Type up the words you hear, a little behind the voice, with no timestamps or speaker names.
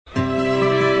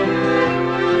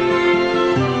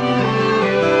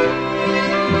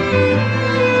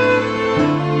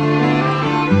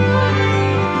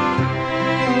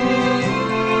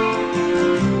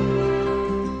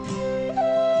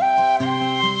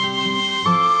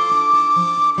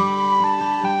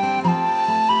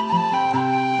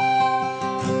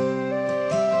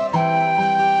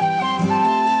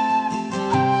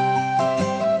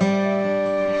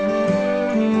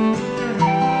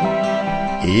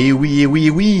Et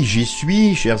oui, j'y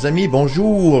suis, chers amis,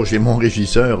 bonjour. J'ai mon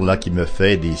régisseur là qui me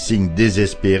fait des signes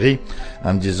désespérés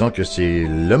en me disant que c'est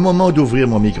le moment d'ouvrir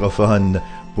mon microphone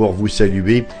pour vous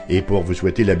saluer et pour vous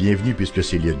souhaiter la bienvenue puisque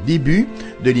c'est le début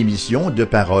de l'émission de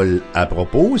Paroles à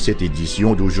propos, cette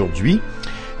édition d'aujourd'hui.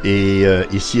 Et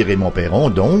ici Raymond Perron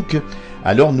donc.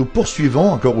 Alors nous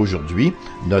poursuivons encore aujourd'hui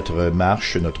notre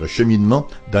marche, notre cheminement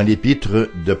dans l'épître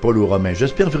de Paul aux Romains.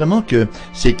 J'espère vraiment que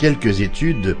ces quelques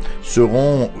études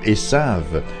seront et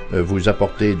savent vous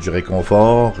apporter du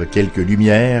réconfort, quelques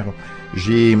lumières.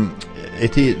 J'ai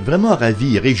été vraiment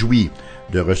ravi, réjoui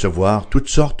de recevoir toutes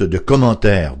sortes de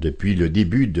commentaires depuis le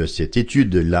début de cette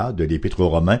étude-là de l'Épître aux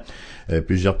Romains.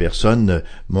 Plusieurs personnes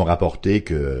m'ont rapporté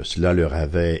que cela leur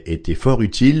avait été fort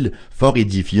utile, fort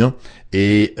édifiant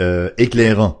et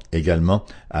éclairant également.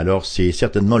 Alors c'est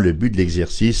certainement le but de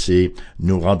l'exercice et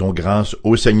nous rendons grâce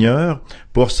au Seigneur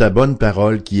pour sa bonne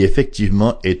parole qui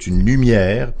effectivement est une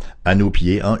lumière à nos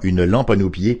pieds, une lampe à nos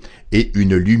pieds et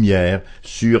une lumière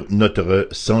sur notre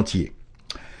sentier.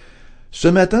 Ce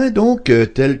matin, donc,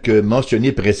 tel que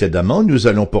mentionné précédemment, nous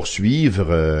allons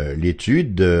poursuivre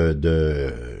l'étude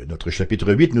de notre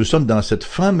chapitre 8. Nous sommes dans cette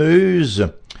fameuse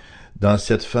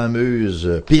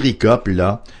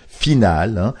péricope-là,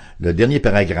 finale, le dernier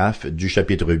paragraphe du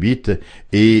chapitre 8,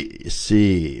 et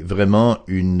c'est vraiment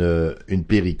une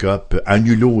péricope à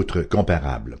nul autre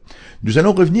comparable. Nous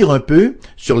allons revenir un peu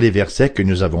sur les versets que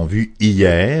nous avons vus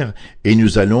hier, et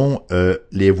nous allons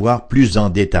les voir plus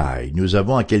en détail. Nous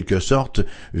avons en quelque sorte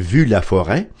vu la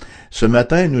forêt. Ce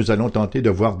matin, nous allons tenter de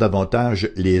voir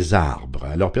davantage les arbres.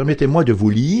 Alors permettez-moi de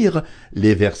vous lire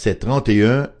les versets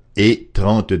 31 et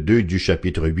 32 du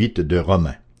chapitre 8 de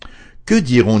Romains. Que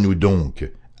dirons-nous donc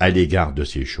à l'égard de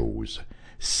ces choses?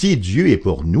 Si Dieu est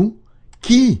pour nous,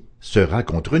 qui sera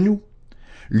contre nous?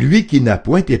 Lui qui n'a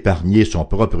point épargné son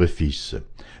propre Fils,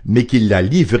 mais qui l'a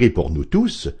livré pour nous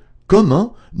tous,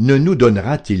 comment ne nous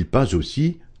donnera-t-il pas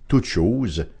aussi toutes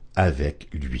choses avec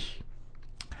lui?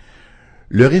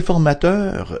 Le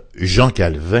réformateur Jean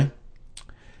Calvin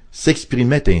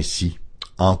s'exprimait ainsi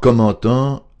en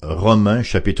commentant Romains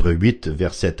chapitre 8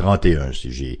 verset 31,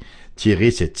 si j'ai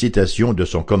tiré cette citation de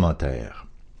son commentaire.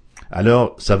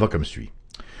 Alors, ça va comme suit.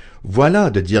 Voilà,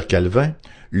 de dire Calvin,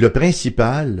 le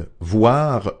principal,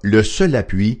 voire le seul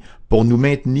appui pour nous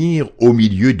maintenir au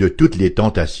milieu de toutes les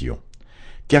tentations.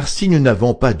 Car si nous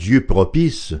n'avons pas Dieu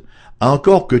propice,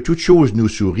 encore que toute chose nous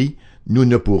sourie, nous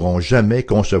ne pourrons jamais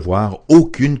concevoir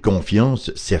aucune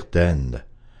confiance certaine.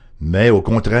 Mais au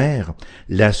contraire,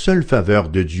 la seule faveur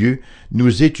de Dieu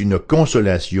nous est une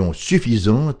consolation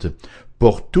suffisante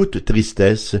pour toute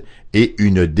tristesse et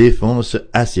une défense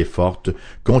assez forte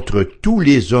contre tous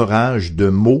les orages de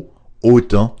maux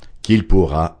autant qu'il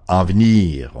pourra en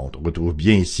venir. On retrouve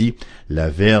bien ici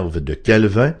la verve de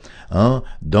Calvin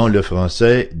dans le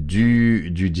français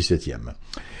du XVIIe.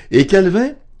 Et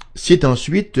Calvin cite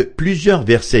ensuite plusieurs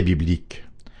versets bibliques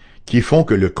qui font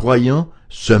que le croyant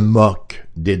se moque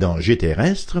des dangers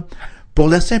terrestres pour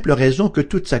la simple raison que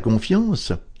toute sa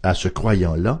confiance à ce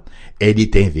croyant-là, elle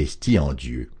est investie en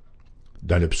Dieu.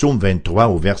 Dans le psaume 23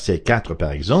 au verset 4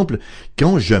 par exemple, «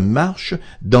 Quand je marche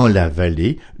dans la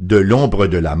vallée de l'ombre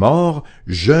de la mort,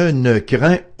 je ne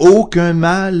crains aucun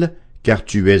mal, car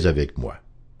tu es avec moi. »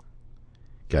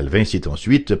 Calvin cite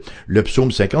ensuite le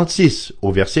psaume 56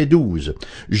 au verset 12,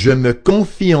 « Je me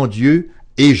confie en Dieu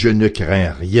et je ne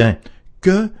crains rien.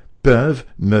 Que peuvent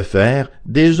me faire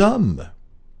des hommes? »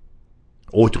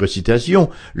 Autre citation,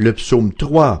 le psaume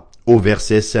 3 au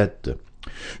verset 7.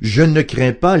 « Je ne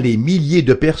crains pas les milliers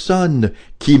de personnes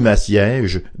qui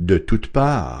m'assiègent de toutes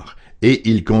parts. » Et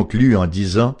il conclut en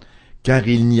disant « Car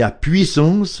il n'y a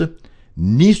puissance,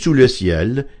 ni sous le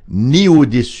ciel, ni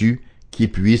au-dessus, qui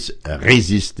puisse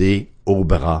résister au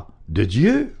bras de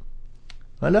Dieu. »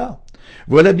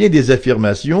 Voilà bien des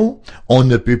affirmations, on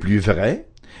ne peut plus vraies,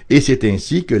 et c'est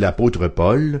ainsi que l'apôtre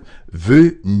Paul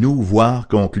veut nous voir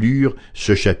conclure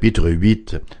ce chapitre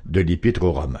 8 de l'Épître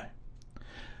aux Romains.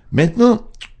 Maintenant,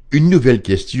 une nouvelle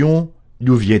question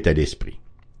nous vient à l'esprit.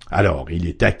 Alors, il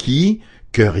est acquis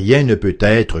que rien ne peut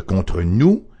être contre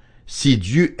nous si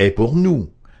Dieu est pour nous.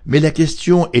 Mais la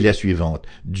question est la suivante.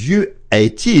 Dieu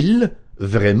est-il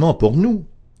vraiment pour nous?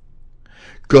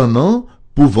 Comment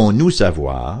pouvons-nous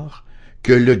savoir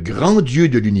que le grand Dieu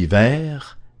de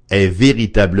l'univers est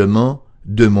véritablement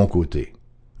de mon côté?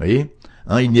 Vous voyez?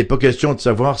 Il n'est pas question de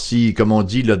savoir si, comme on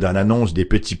dit là, dans l'annonce des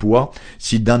petits pois,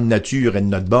 si Dame Nature est de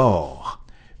notre bord.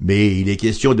 Mais il est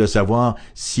question de savoir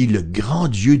si le grand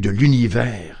Dieu de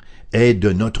l'univers est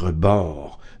de notre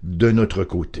bord, de notre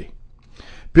côté.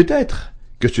 Peut-être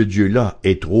que ce Dieu-là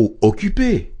est trop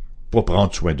occupé pour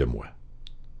prendre soin de moi.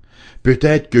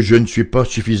 Peut-être que je ne suis pas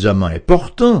suffisamment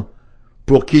important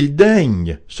pour qu'il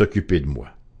daigne s'occuper de moi.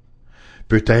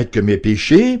 Peut-être que mes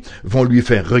péchés vont lui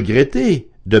faire regretter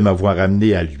de m'avoir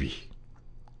amené à lui.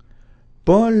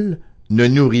 Paul ne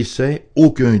nourrissait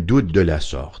aucun doute de la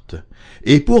sorte.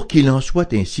 Et pour qu'il en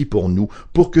soit ainsi pour nous,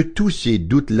 pour que tous ces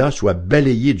doutes-là soient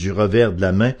balayés du revers de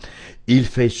la main, il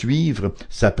fait suivre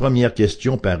sa première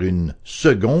question par une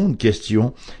seconde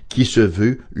question qui se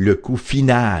veut le coup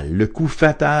final, le coup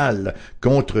fatal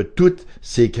contre toutes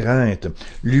ses craintes.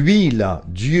 Lui, là,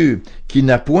 Dieu, qui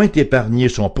n'a point épargné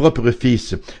son propre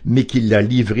Fils, mais qui l'a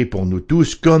livré pour nous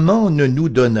tous, comment ne nous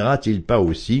donnera-t-il pas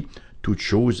aussi toutes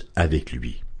choses avec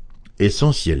lui?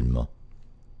 Essentiellement,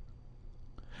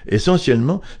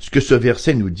 ce que ce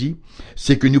verset nous dit,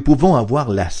 c'est que nous pouvons avoir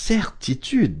la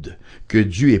certitude que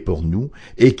Dieu est pour nous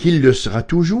et qu'il le sera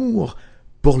toujours,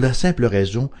 pour la simple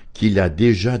raison qu'il a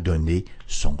déjà donné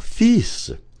son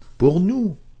Fils pour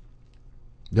nous.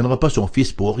 Il ne donnera pas son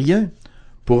Fils pour rien,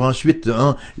 pour ensuite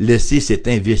laisser cet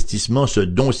investissement, ce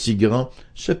don si grand,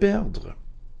 se perdre.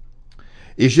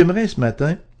 Et j'aimerais ce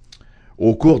matin,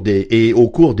 au cours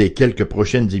des quelques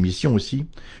prochaines émissions aussi,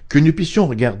 que nous puissions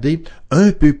regarder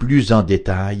un peu plus en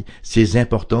détail ces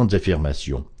importantes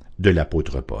affirmations de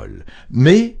l'apôtre Paul.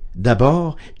 Mais,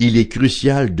 d'abord, il est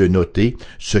crucial de noter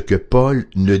ce que Paul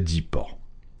ne dit pas.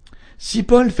 Si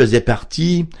Paul faisait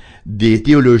partie des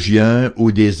théologiens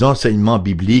ou des enseignements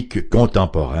bibliques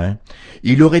contemporains,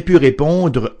 il aurait pu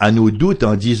répondre à nos doutes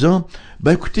en disant «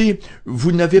 écoutez,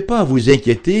 vous n'avez pas à vous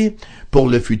inquiéter pour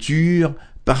le futur,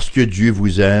 parce que Dieu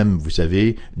vous aime, vous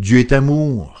savez, Dieu est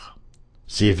amour. »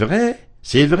 C'est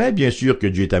vrai bien sûr que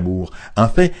Dieu est amour. En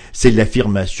fait, c'est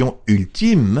l'affirmation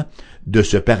ultime de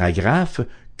ce paragraphe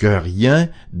que rien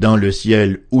dans le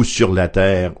ciel ou sur la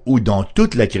terre ou dans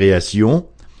toute la création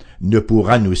ne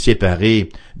pourra nous séparer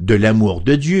de l'amour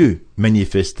de Dieu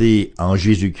manifesté en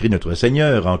Jésus-Christ notre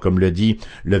Seigneur, comme le dit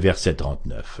le verset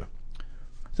 39.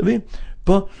 Vous savez,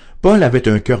 Paul avait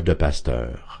un cœur de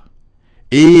pasteur.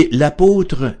 Et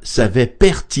l'apôtre savait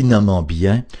pertinemment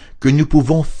bien que nous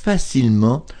pouvons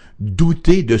facilement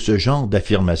douter de ce genre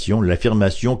d'affirmation,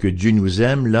 l'affirmation que Dieu nous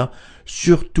aime, là,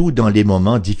 surtout dans les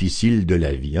moments difficiles de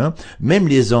la vie. Même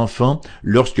les enfants,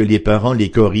 lorsque les parents les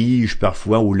corrigent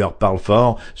parfois ou leur parlent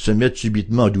fort, se mettent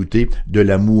subitement à douter de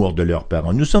l'amour de leurs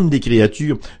parents. Nous sommes des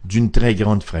créatures d'une très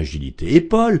grande fragilité. Et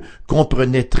Paul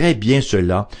comprenait très bien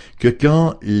cela, que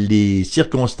quand les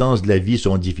circonstances de la vie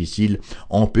sont difficiles,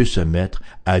 on peut se mettre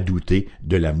à douter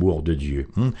de l'amour de Dieu.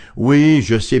 Oui,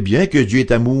 je sais bien que Dieu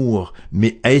est amour,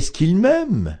 mais est-ce qu'il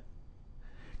m'aime?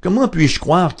 Comment puis-je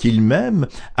croire qu'il m'aime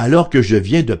alors que je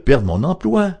viens de perdre mon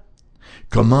emploi?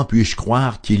 Comment puis-je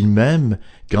croire qu'il m'aime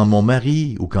quand mon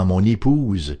mari ou quand mon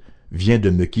épouse vient de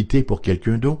me quitter pour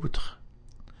quelqu'un d'autre?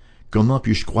 Comment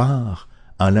puis-je croire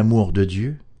en l'amour de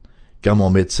Dieu quand mon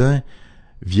médecin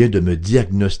vient de me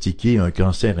diagnostiquer un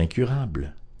cancer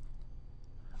incurable?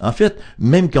 En fait,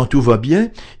 même quand tout va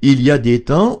bien, il y a des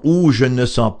temps où je ne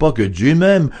sens pas que Dieu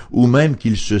m'aime ou même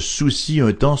qu'il se soucie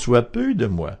un tant soit peu de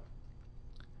moi.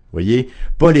 Voyez,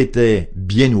 Paul était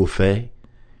bien au fait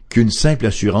qu'une simple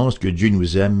assurance que Dieu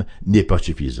nous aime n'est pas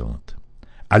suffisante.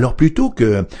 Alors plutôt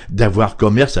que d'avoir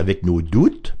commerce avec nos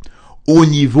doutes, au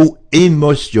niveau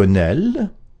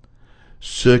émotionnel,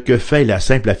 ce que fait la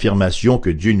simple affirmation que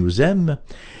Dieu nous aime,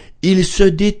 il se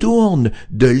détourne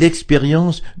de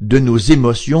l'expérience de nos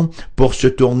émotions pour se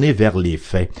tourner vers les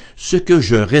faits. Ce que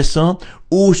je ressens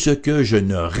ou ce que je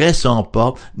ne ressens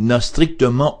pas n'a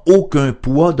strictement aucun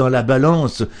poids dans la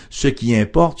balance. Ce qui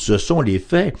importe, ce sont les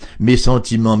faits. Mes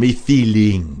sentiments, mes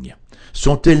feelings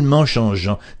sont tellement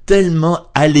changeants,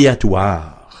 tellement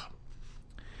aléatoires.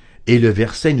 Et le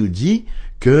verset nous dit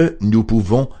que nous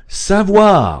pouvons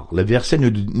savoir. Le verset ne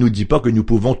nous dit pas que nous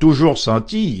pouvons toujours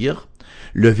sentir.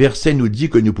 Le verset nous dit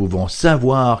que nous pouvons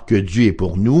savoir que Dieu est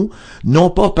pour nous, non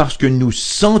pas parce que nous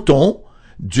sentons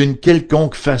d'une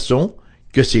quelconque façon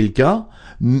que c'est le cas,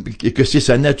 que c'est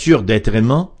sa nature d'être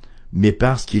aimant, mais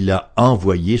parce qu'il a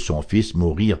envoyé son Fils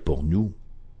mourir pour nous.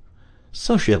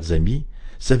 Ça, chers amis,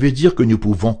 ça veut dire que nous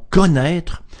pouvons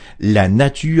connaître la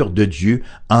nature de Dieu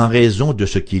en raison de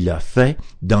ce qu'il a fait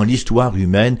dans l'histoire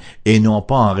humaine et non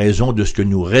pas en raison de ce que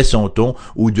nous ressentons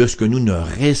ou de ce que nous ne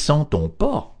ressentons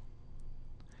pas.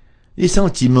 Les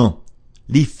sentiments,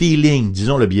 les feelings,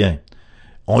 disons-le bien,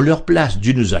 ont leur place.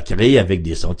 Dieu nous a créés avec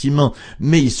des sentiments,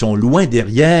 mais ils sont loin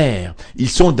derrière. Ils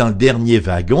sont dans le dernier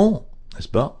wagon, n'est-ce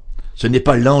pas? Ce n'est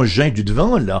pas l'engin du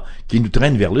devant, là, qui nous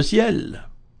traîne vers le ciel.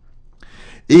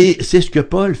 Et c'est ce que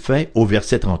Paul fait au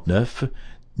verset 39,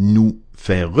 nous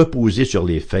faire reposer sur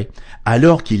les faits,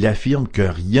 alors qu'il affirme que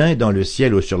rien dans le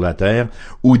ciel ou sur la terre,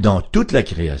 ou dans toute la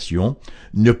création,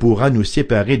 ne pourra nous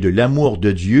séparer de l'amour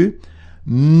de Dieu,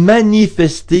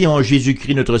 manifesté en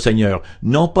Jésus-Christ notre Seigneur.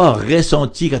 Non pas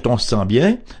ressenti quand on se sent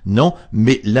bien, non,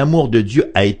 mais l'amour de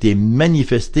Dieu a été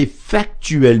manifesté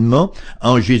factuellement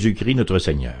en Jésus-Christ notre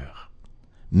Seigneur.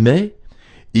 Mais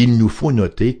il nous faut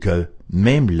noter que,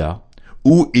 même là,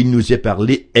 où il nous est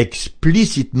parlé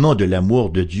explicitement de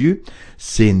l'amour de Dieu,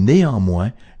 c'est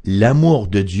néanmoins l'amour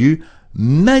de Dieu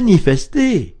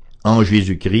manifesté en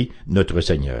Jésus-Christ notre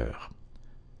Seigneur.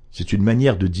 C'est une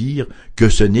manière de dire que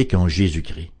ce n'est qu'en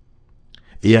Jésus-Christ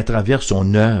et à travers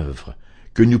son œuvre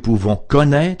que nous pouvons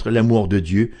connaître l'amour de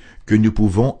Dieu, que nous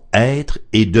pouvons être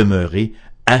et demeurer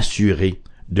assurés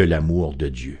de l'amour de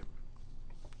Dieu.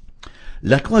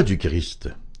 La croix du Christ,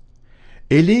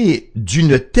 elle est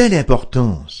d'une telle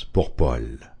importance pour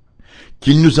Paul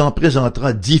qu'il nous en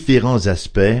présentera différents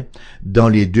aspects dans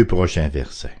les 2 prochains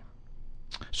versets.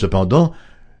 Cependant,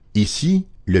 ici,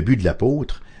 le but de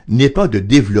l'apôtre n'est pas de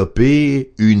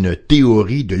développer une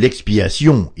théorie de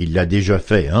l'expiation, il l'a déjà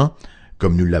fait,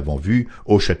 comme nous l'avons vu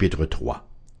au chapitre 3.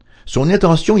 Son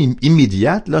intention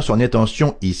immédiate, son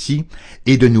intention ici,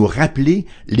 est de nous rappeler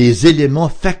les éléments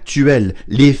factuels,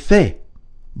 les faits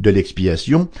de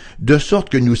l'expiation, de sorte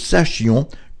que nous sachions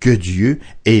que Dieu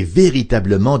est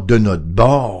véritablement de notre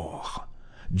bord.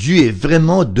 Dieu est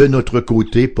vraiment de notre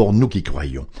côté pour nous qui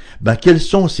croyons. Quels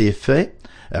sont ces faits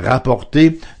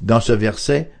rapportés dans ce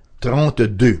verset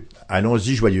 32?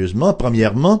 Allons-y joyeusement.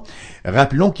 Premièrement,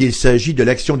 rappelons qu'il s'agit de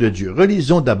l'action de Dieu.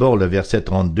 Relisons d'abord le verset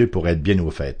 32 pour être bien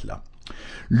au fait là.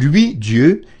 Lui,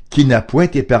 Dieu, qui n'a point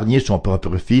épargné son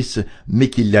propre Fils, mais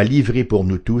qui l'a livré pour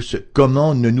nous tous,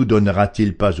 comment ne nous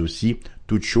donnera-t-il pas aussi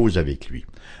toutes choses avec lui?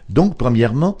 Donc,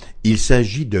 premièrement, il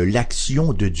s'agit de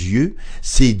l'action de Dieu.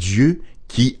 C'est Dieu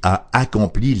qui a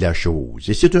accompli la chose.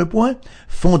 Et c'est un point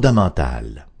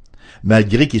fondamental.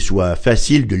 Malgré qu'il soit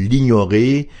facile de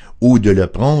l'ignorer ou de le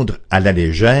prendre à la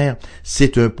légère,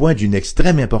 c'est un point d'une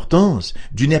extrême importance,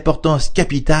 d'une importance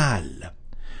capitale.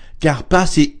 Car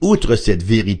passer outre cette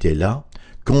vérité-là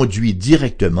conduit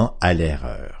directement à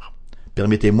l'erreur.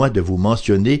 Permettez-moi de vous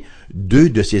mentionner 2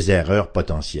 de ces erreurs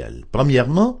potentielles.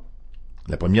 Premièrement,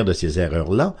 la première de ces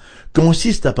erreurs-là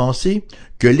consiste à penser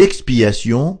que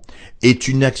l'expiation est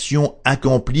une action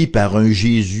accomplie par un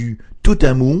Jésus tout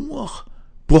amour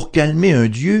pour calmer un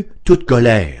Dieu toute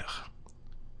colère.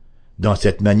 Dans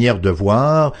cette manière de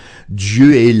voir,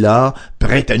 Dieu est là,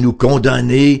 prêt à nous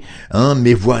condamner,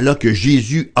 mais voilà que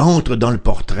Jésus entre dans le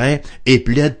portrait et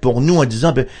plaide pour nous en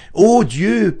disant, ô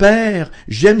Dieu, Père,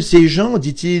 j'aime ces gens,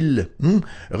 dit-il.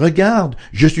 Regarde,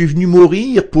 je suis venu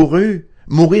mourir pour eux,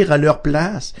 mourir à leur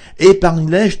place.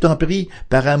 Épargne-les, je t'en prie,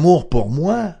 par amour pour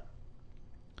moi.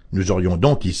 Nous aurions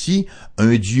donc ici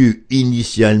un Dieu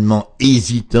initialement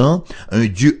hésitant, un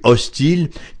Dieu hostile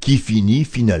qui finit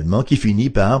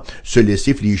par se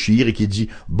laisser fléchir et qui dit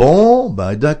 « Bon,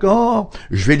 d'accord,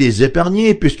 je vais les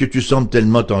épargner puisque tu sembles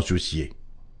tellement t'en soucier. »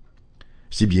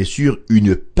 C'est bien sûr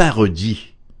une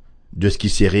parodie de ce qui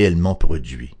s'est réellement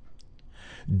produit.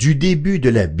 Du début de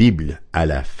la Bible à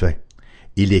la fin,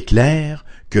 il est clair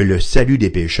que le salut des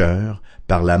pécheurs,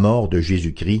 par la mort de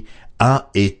Jésus-Christ,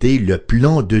 a été le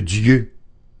plan de Dieu.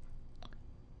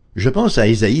 Je pense à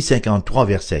Ésaïe 53,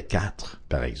 verset 4,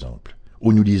 par exemple,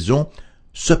 où nous lisons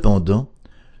 « Cependant,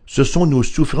 ce sont nos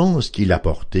souffrances qu'il a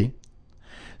portées,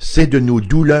 c'est de nos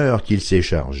douleurs qu'il s'est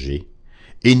chargé,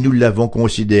 et nous l'avons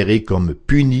considéré comme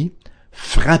puni,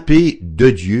 frappé de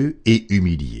Dieu et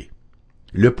humilié. »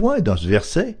 Le point dans ce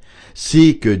verset,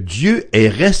 c'est que Dieu est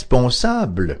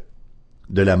responsable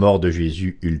de la mort de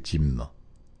Jésus ultimement.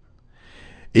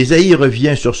 Ésaïe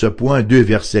revient sur ce point 2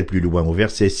 versets plus loin, au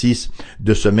verset 6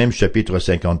 de ce même chapitre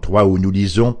 53, où nous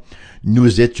lisons «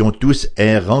 Nous étions tous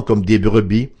errants comme des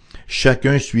brebis,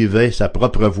 chacun suivait sa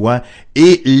propre voie,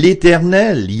 et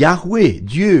l'Éternel, Yahweh,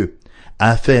 Dieu,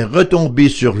 a fait retomber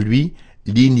sur lui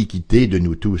l'iniquité de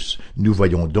nous tous. » Nous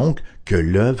voyons donc que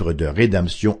l'œuvre de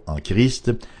rédemption en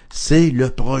Christ, c'est le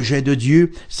projet de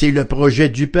Dieu, c'est le projet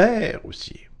du Père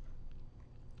aussi.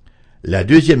 La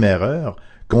deuxième erreur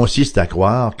consiste à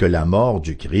croire que la mort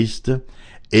du Christ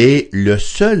est le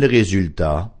seul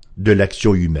résultat de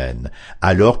l'action humaine,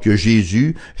 alors que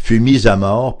Jésus fut mis à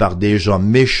mort par des gens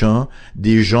méchants,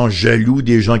 des gens jaloux,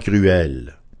 des gens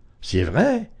cruels. C'est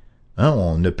vrai,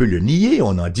 on ne peut le nier,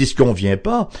 on n'en disconvient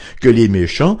pas, que les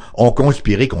méchants ont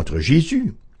conspiré contre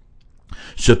Jésus.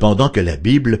 Cependant que la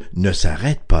Bible ne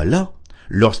s'arrête pas là,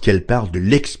 lorsqu'elle parle de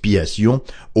l'expiation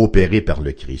opérée par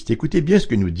le Christ. Écoutez bien ce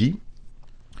que nous dit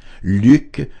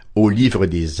Luc au livre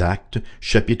des Actes,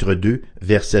 chapitre 2,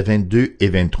 versets 22 et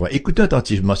 23. Écoutez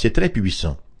attentivement, c'est très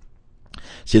puissant.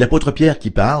 C'est l'apôtre Pierre qui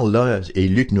parle, là, et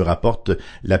Luc nous rapporte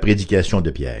la prédication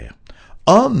de Pierre. «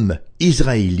 Hommes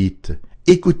israélites,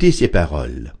 écoutez ces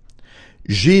paroles.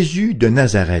 Jésus de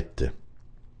Nazareth,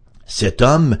 cet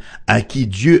homme à qui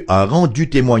Dieu a rendu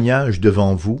témoignage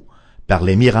devant vous, par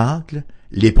les miracles,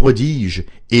 les prodiges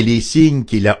et les signes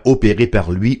qu'il a opérés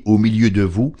par lui au milieu de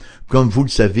vous, comme vous le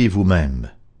savez vous-même.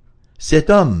 Cet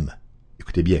homme,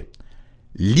 écoutez bien,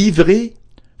 livré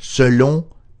selon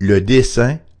le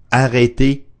dessein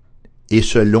arrêté et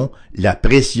selon la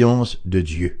prescience de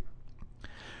Dieu.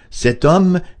 Cet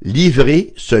homme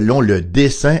livré selon le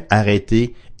dessein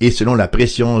arrêté et selon la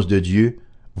prescience de Dieu,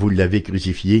 vous l'avez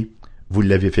crucifié, vous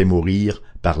l'avez fait mourir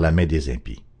par la main des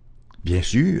impies. Bien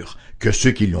sûr que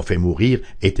ceux qui l'ont fait mourir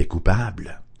étaient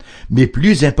coupables. Mais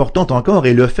plus important encore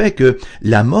est le fait que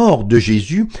la mort de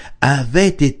Jésus avait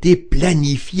été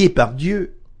planifiée par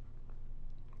Dieu.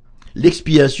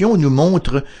 L'expiation nous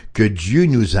montre que Dieu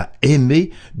nous a aimés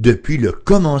depuis le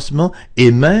commencement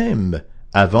et même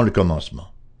avant le commencement.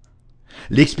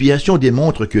 L'expiation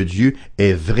démontre que Dieu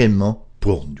est vraiment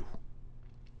pour nous.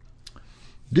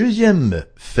 Deuxième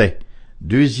fait,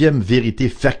 deuxième vérité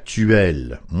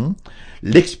factuelle,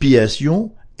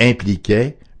 l'expiation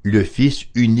impliquait le Fils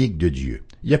unique de Dieu.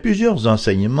 Il y a plusieurs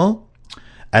enseignements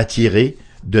à tirer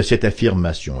de cette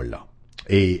affirmation-là.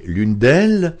 Et l'une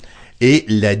d'elles est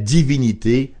la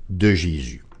divinité de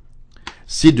Jésus.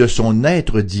 C'est de son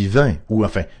être divin, ou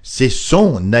enfin, c'est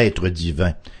son être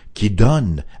divin qui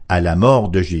donne à la mort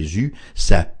de Jésus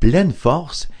sa pleine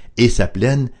force et sa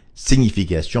pleine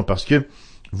signification. Parce que,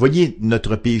 voyez,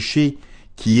 notre péché,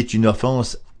 qui est une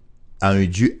offense à un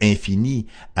Dieu infini,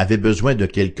 avait besoin de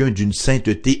quelqu'un d'une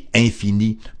sainteté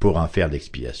infinie pour en faire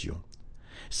l'expiation.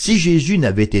 Si Jésus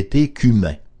n'avait été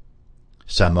qu'humain,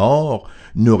 sa mort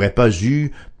n'aurait pas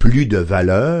eu plus de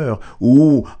valeur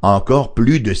ou encore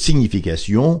plus de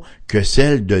signification que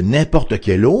celle de n'importe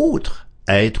quel autre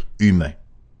être humain.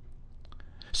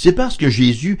 C'est parce que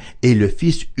Jésus est le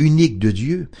Fils unique de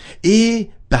Dieu et,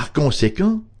 par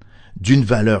conséquent, d'une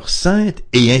valeur sainte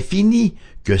et infinie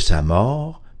que sa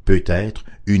mort peut être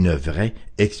une vraie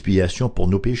expiation pour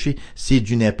nos péchés. C'est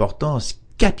d'une importance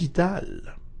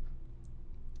capitale.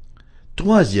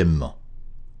 Troisièmement,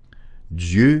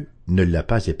 Dieu ne l'a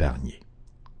pas épargné.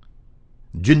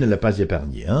 Dieu ne l'a pas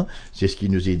épargné, C'est ce qui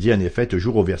nous est dit en effet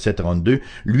toujours au verset 32.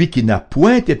 Lui qui n'a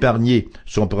point épargné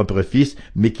son propre Fils,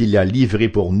 mais qui l'a livré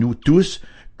pour nous tous,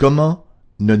 comment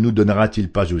ne nous donnera-t-il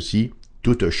pas aussi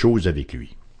toute chose avec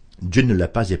lui? Dieu ne l'a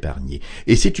pas épargné.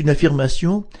 Et c'est une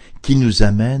affirmation qui nous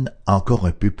amène encore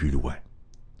un peu plus loin.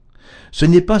 Ce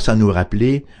n'est pas sans nous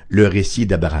rappeler le récit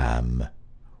d'Abraham,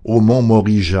 au mont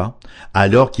Morija,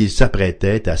 alors qu'il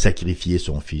s'apprêtait à sacrifier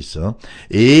son fils,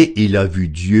 et il a vu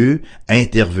Dieu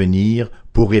intervenir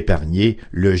pour épargner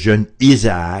le jeune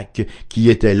Isaac qui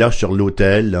était là sur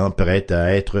l'autel, prêt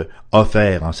à être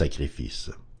offert en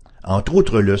sacrifice. Entre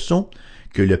autres leçons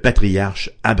que le patriarche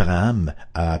Abraham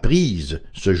a apprises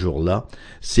ce jour-là,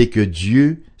 c'est que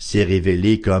Dieu s'est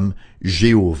révélé comme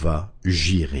Jéhovah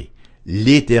Jireh,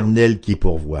 l'Éternel qui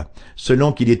pourvoit.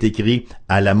 Selon qu'il est écrit,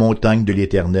 à la montagne de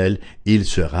l'Éternel, il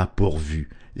sera pourvu.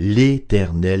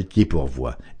 L'Éternel qui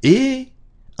pourvoit. Et,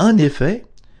 en effet,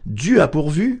 Dieu a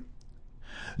pourvu,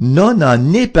 non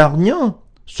en épargnant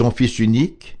son Fils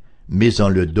unique, mais en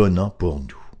le donnant pour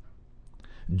nous.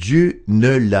 Dieu ne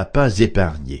l'a pas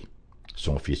épargné,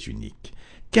 son Fils unique.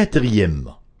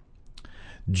 Quatrièmement,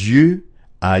 Dieu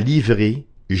a livré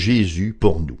Jésus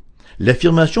pour nous.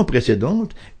 L'affirmation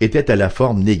précédente était à la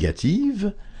forme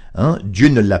négative, Dieu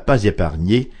ne l'a pas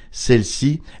épargné.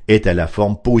 Celle-ci est à la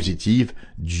forme positive,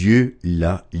 Dieu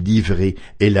l'a livré.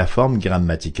 Et la forme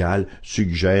grammaticale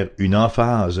suggère une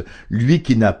emphase. Lui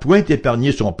qui n'a point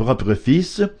épargné son propre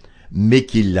Fils, mais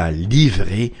qui l'a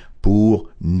livré pour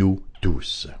nous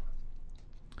tous.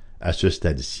 À ce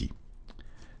stade-ci,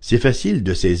 c'est facile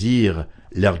de saisir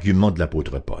l'argument de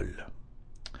l'apôtre Paul.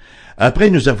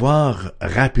 Après nous avoir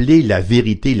rappelé la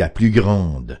vérité la plus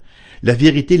grande, la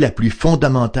vérité la plus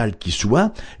fondamentale qui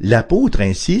soit, l'apôtre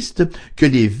insiste que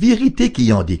les vérités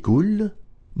qui en découlent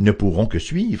ne pourront que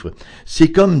suivre.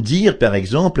 C'est comme dire, par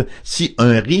exemple, si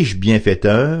un riche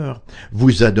bienfaiteur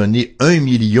vous a donné 1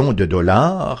 million de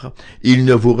dollars, il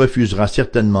ne vous refusera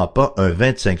certainement pas un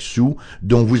 25 sous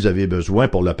dont vous avez besoin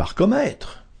pour le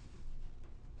parcomètre.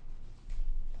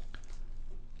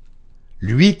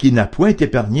 Lui qui n'a point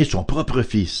épargné son propre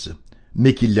Fils,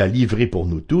 mais qui l'a livré pour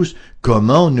nous tous,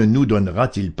 comment ne nous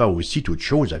donnera-t-il pas aussi toute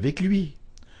chose avec lui?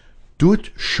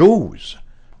 Toute chose,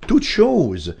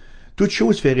 Toute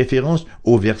chose fait référence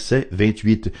au verset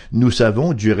 28. Nous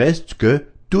savons du reste que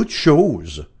toute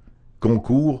chose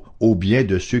concourt au bien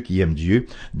de ceux qui aiment Dieu,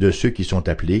 de ceux qui sont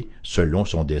appelés selon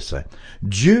son dessein.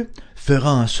 Dieu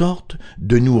fera en sorte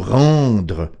de nous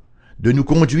rendre, de nous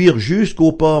conduire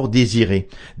jusqu'au port désiré,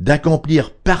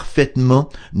 d'accomplir parfaitement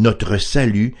notre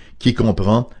salut qui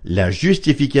comprend la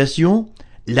justification,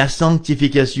 la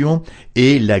sanctification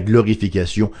et la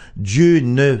glorification. Dieu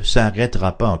ne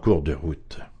s'arrêtera pas en cours de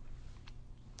route.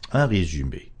 En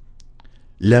résumé,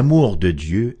 l'amour de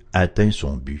Dieu atteint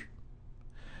son but.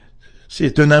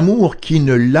 C'est un amour qui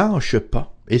ne lâche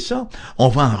pas. Et ça, on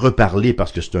va en reparler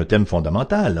parce que c'est un thème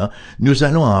fondamental, hein. Nous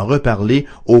allons en reparler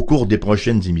au cours des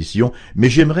prochaines émissions, mais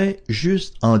j'aimerais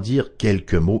juste en dire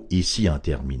quelques mots ici en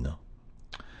terminant.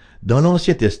 Dans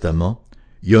l'Ancien Testament,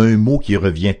 il y a un mot qui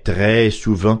revient très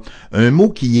souvent, un mot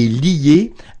qui est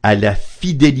lié à la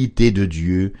fidélité de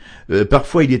Dieu.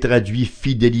 Parfois il est traduit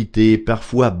fidélité,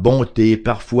 parfois bonté,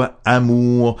 parfois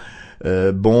amour.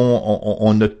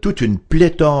 On a toute une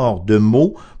pléthore de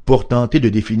mots pour tenter de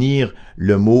définir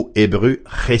le mot hébreu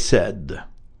chesed.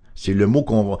 C'est le mot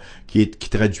qui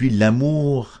traduit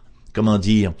l'amour,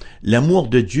 l'amour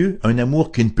de Dieu, un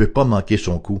amour qui ne peut pas manquer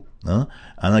son coup. Hein?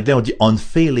 En anglais, on dit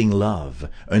unfailing love,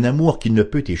 un amour qui ne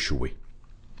peut échouer.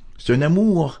 C'est un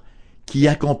amour qui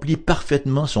accomplit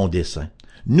parfaitement son dessein.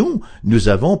 Nous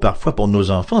avons parfois pour nos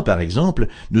enfants, par exemple,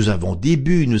 nous avons des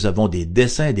buts, nous avons des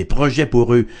desseins, des projets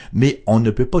pour eux, mais on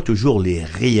ne peut pas toujours les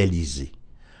réaliser.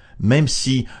 Même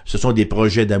si ce sont des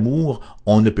projets d'amour,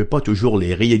 on ne peut pas toujours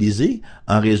les réaliser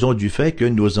en raison du fait que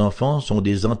nos enfants sont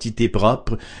des entités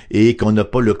propres et qu'on n'a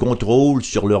pas le contrôle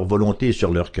sur leur volonté et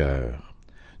sur leur cœur.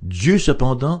 Dieu,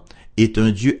 cependant, est un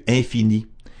Dieu infini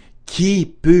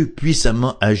qui peut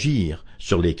puissamment agir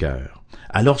sur les cœurs.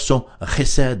 Alors son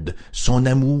chesed, son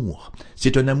amour,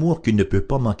 c'est un amour qui ne peut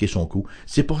pas manquer son coup.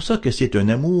 C'est pour ça que c'est un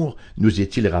amour, nous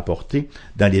est-il rapporté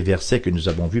dans les versets que nous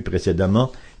avons vus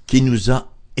précédemment, qui nous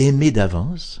a aimés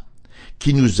d'avance,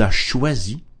 qui nous a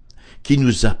choisis, qui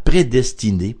nous a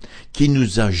prédestinés, qui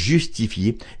nous a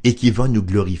justifiés et qui va nous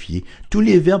glorifier. Tous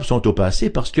les verbes sont au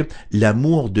passé parce que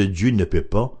l'amour de Dieu ne peut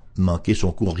pas manquer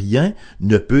son cours. Rien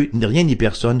ni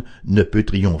personne ne peut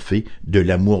triompher de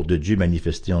l'amour de Dieu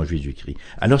manifesté en Jésus-Christ.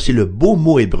 Alors c'est le beau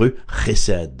mot hébreu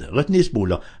chesed. Retenez ce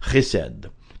mot-là, chesed,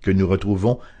 que nous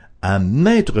retrouvons à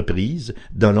maintes reprises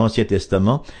dans l'Ancien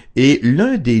Testament, et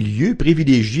l'un des lieux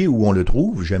privilégiés où on le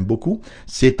trouve, j'aime beaucoup,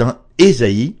 c'est en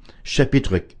Ésaïe,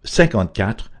 chapitre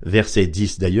 54, verset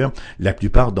 10. D'ailleurs, la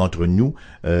plupart d'entre nous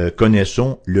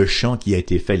connaissons le chant qui a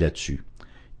été fait là-dessus.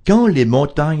 Quand les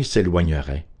montagnes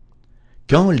s'éloigneraient,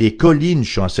 quand les collines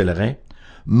chancelleraient,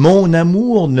 mon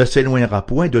amour ne s'éloignera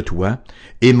point de toi,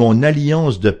 et mon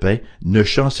alliance de paix ne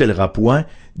chancellera point,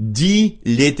 dit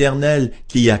l'Éternel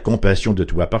qui a compassion de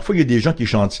toi. Parfois, il y a des gens qui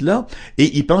chantent cela,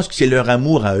 et ils pensent que c'est leur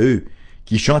amour à eux,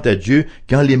 qui chantent à Dieu,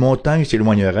 quand les montagnes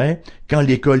s'éloigneraient, quand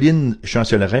les collines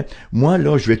chancelleraient, moi,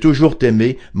 là, je vais toujours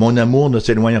t'aimer, mon amour ne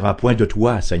s'éloignera point de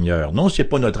toi, Seigneur. Non, c'est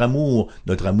pas notre amour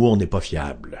n'est pas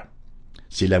fiable.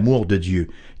 C'est l'amour de Dieu.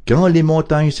 Quand les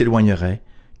montagnes s'éloigneraient,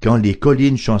 quand les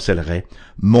collines chancelleraient,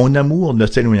 mon amour ne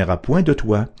s'éloignera point de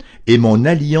toi, et mon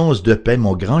alliance de paix,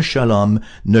 mon grand shalom,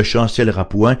 ne chancellera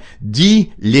point,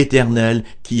 dit l'Éternel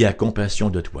qui a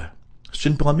compassion de toi. C'est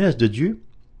une promesse de Dieu.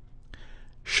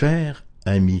 Cher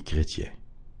ami chrétien,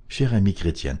 chère amie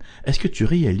chrétienne, est-ce que tu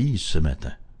réalises ce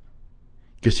matin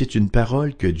que c'est une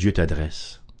parole que Dieu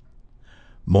t'adresse?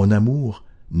 Mon amour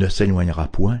ne s'éloignera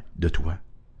point de toi.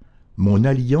 Mon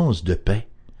alliance de paix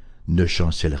ne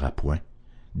chancellera point,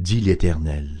 dit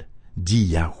l'Éternel, dit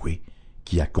Yahweh,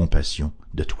 qui a compassion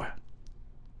de toi.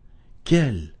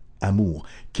 Quel amour,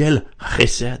 quel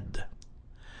chesed!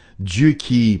 Dieu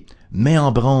qui met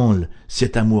en branle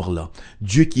cet amour-là,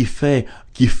 Dieu qui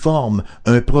forme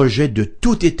un projet de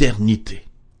toute éternité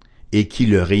et qui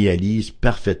le réalise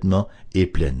parfaitement et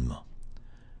pleinement.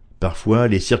 Parfois,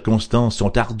 les circonstances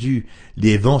sont ardues,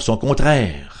 les vents sont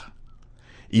contraires.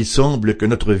 Il semble que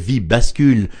notre vie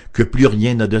bascule, que plus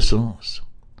rien n'a de sens.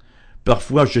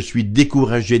 Parfois, je suis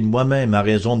découragé de moi-même à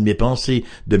raison de mes pensées,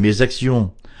 de mes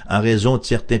actions, en raison de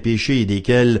certains péchés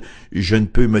desquels je ne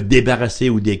peux me débarrasser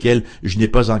ou desquels je n'ai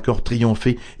pas encore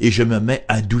triomphé, et je me mets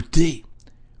à douter.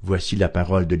 Voici la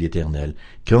parole de l'Éternel.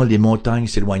 Quand les montagnes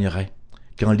s'éloigneraient,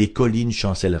 quand les collines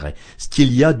chancelleraient, ce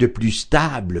qu'il y a de plus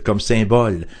stable comme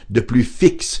symbole, de plus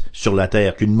fixe sur la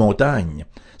terre qu'une montagne,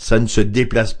 ça ne se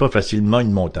déplace pas facilement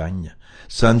une montagne.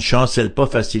 ça ne chancelle pas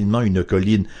facilement une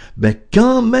colline, ben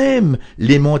quand même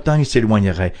les montagnes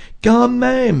s'éloigneraient, quand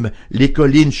même les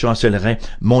collines chancelleraient.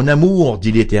 Mon amour,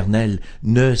 dit l'Éternel,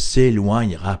 ne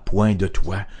s'éloignera point de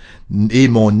toi, et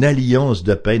mon alliance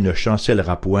de paix ne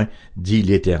chancellera point, dit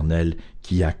l'Éternel,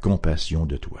 qui a compassion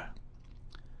de toi.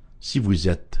 Si vous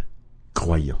êtes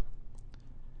croyant,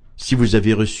 si vous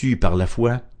avez reçu par la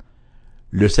foi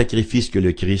le sacrifice que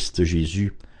le Christ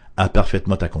Jésus a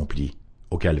parfaitement accompli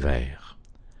au calvaire,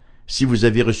 si vous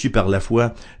avez reçu par la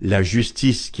foi la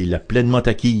justice qu'il a pleinement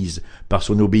acquise par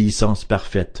son obéissance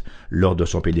parfaite lors de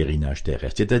son pèlerinage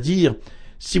terrestre, c'est-à-dire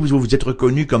si vous vous êtes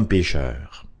reconnu comme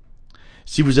pécheur,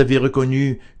 si vous avez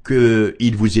reconnu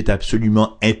qu'il vous est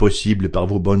absolument impossible par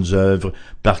vos bonnes œuvres,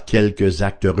 par quelques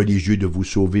actes religieux de vous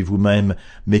sauver vous-même,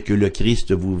 mais que le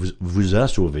Christ vous a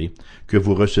sauvé, que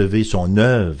vous recevez son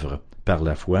œuvre par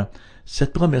la foi,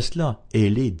 cette promesse-là,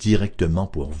 elle est directement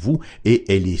pour vous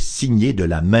et elle est signée de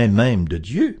la main même de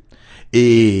Dieu.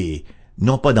 Et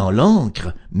non pas dans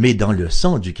l'encre, mais dans le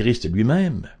sang du Christ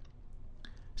lui-même.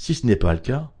 Si ce n'est pas le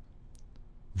cas,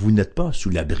 vous n'êtes pas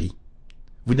sous l'abri.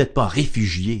 Vous n'êtes pas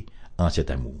réfugié en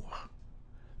cet amour.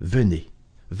 Venez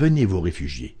vous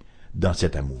réfugier dans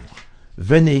cet amour.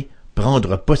 Venez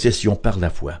prendre possession par la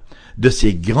foi de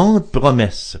ces grandes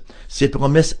promesses, ces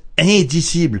promesses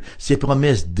indicibles, ces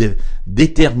promesses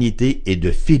d'éternité et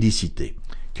de félicité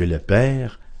que le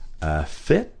Père a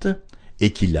faites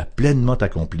et qu'il a pleinement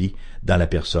accomplies dans la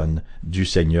personne du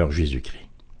Seigneur Jésus-Christ.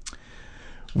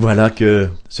 Voilà que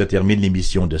se termine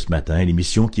l'émission de ce matin,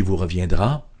 l'émission qui vous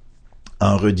reviendra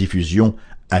en rediffusion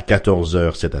à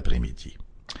 14h cet après-midi.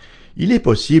 Il est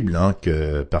possible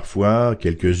que parfois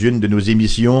quelques-unes de nos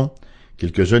émissions,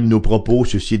 quelques-uns de nos propos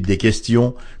suscitent des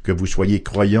questions, que vous soyez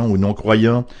croyant ou non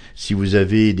croyant. Si vous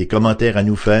avez des commentaires à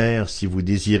nous faire, si vous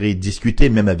désirez discuter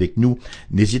même avec nous,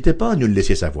 n'hésitez pas à nous le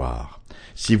laisser savoir.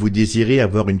 Si vous désirez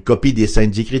avoir une copie des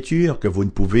Saintes Écritures, que vous ne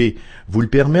pouvez vous le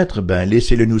permettre,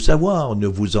 laissez-le nous savoir.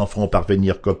 Nous vous en ferons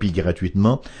parvenir copie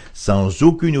gratuitement, sans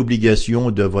aucune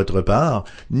obligation de votre part.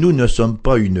 Nous ne sommes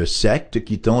pas une secte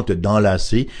qui tente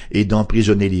d'enlacer et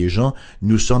d'emprisonner les gens.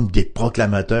 Nous sommes des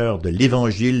proclamateurs de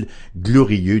l'Évangile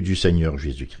glorieux du Seigneur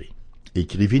Jésus-Christ.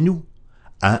 Écrivez-nous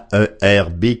à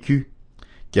AERBQ,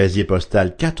 casier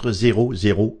postal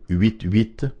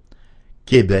 40088,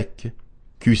 Québec,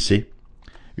 QC.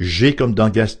 G comme dans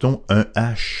Gaston, un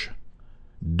H,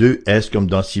 2 S comme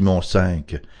dans Simon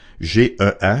 5, G,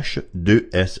 un H, 2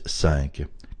 S 5.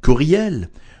 Courriel,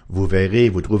 vous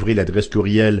trouverez l'adresse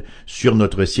courriel sur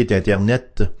notre site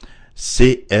internet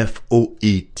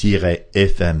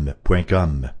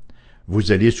cfoi-fm.com.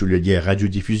 Vous allez sous le lien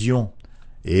radiodiffusion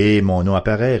et mon nom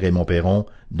apparaît, Raymond Perron,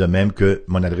 de même que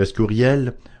mon adresse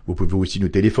courriel. Vous pouvez aussi nous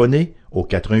téléphoner au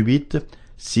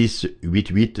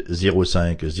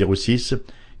 418-688-0506,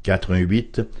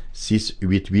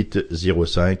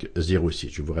 418-688-0506.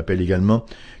 Je vous rappelle également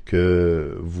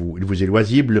que il vous est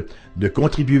loisible de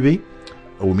contribuer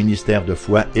au ministère de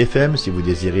Foi FM si vous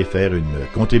désirez faire une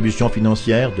contribution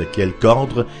financière de quelque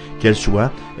ordre qu'elle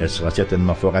soit. Elle sera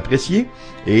certainement fort appréciée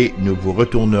et nous vous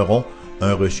retournerons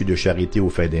un reçu de charité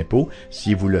aux fins d'impôt.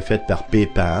 Si vous le faites par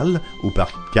PayPal ou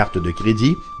par carte de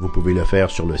crédit, vous pouvez le faire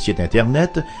sur le site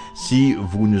Internet. Si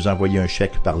vous nous envoyez un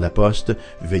chèque par la poste,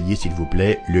 veuillez s'il vous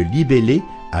plaît le libeller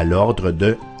à l'ordre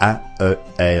de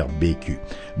AERBQ.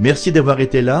 Merci d'avoir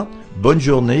été là. Bonne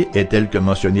journée et tel que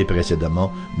mentionné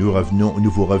précédemment, nous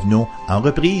vous revenons en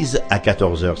reprise à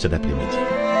 14h cet après-midi.